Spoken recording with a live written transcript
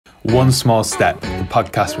One Small Step, the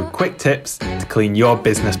podcast with quick tips to clean your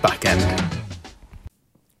business back end.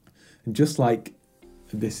 And just like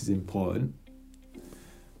this is important,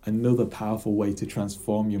 another powerful way to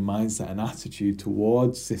transform your mindset and attitude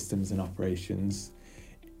towards systems and operations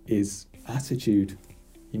is attitude.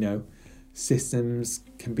 Systems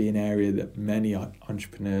can be an area that many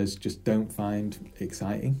entrepreneurs just don't find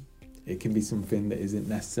exciting. It can be something that isn't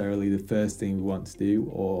necessarily the first thing we want to do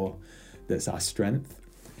or that's our strength.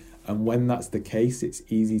 And when that's the case, it's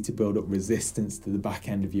easy to build up resistance to the back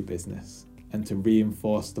end of your business and to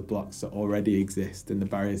reinforce the blocks that already exist and the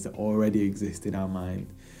barriers that already exist in our mind.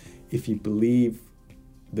 If you believe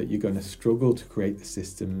that you're going to struggle to create the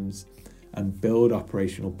systems and build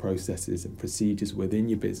operational processes and procedures within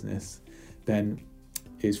your business, then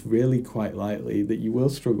it's really quite likely that you will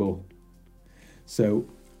struggle. So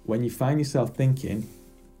when you find yourself thinking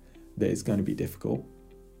that it's going to be difficult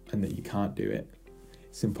and that you can't do it,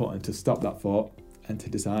 it's important to stop that thought and to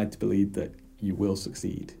decide to believe that you will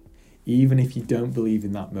succeed. Even if you don't believe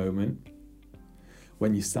in that moment,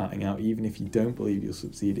 when you're starting out, even if you don't believe you'll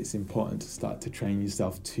succeed, it's important to start to train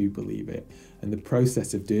yourself to believe it. And the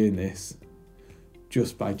process of doing this,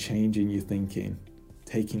 just by changing your thinking,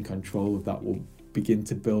 taking control of that, will begin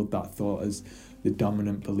to build that thought as the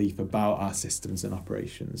dominant belief about our systems and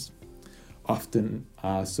operations. Often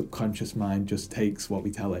our subconscious mind just takes what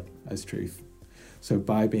we tell it as truth. So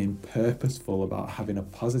by being purposeful about having a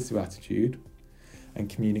positive attitude and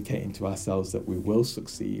communicating to ourselves that we will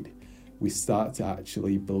succeed, we start to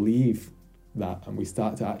actually believe that and we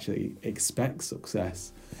start to actually expect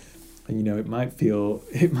success. And it might feel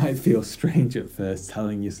strange at first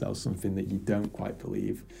telling yourself something that you don't quite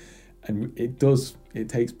believe. And it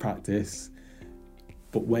takes practice.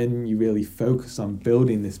 But when you really focus on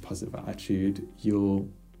building this positive attitude, you'll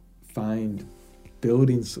find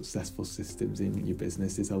building successful systems in your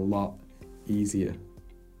business is a lot easier.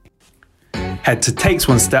 Head to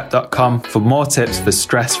takesonestep.com for more tips for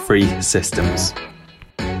stress-free systems.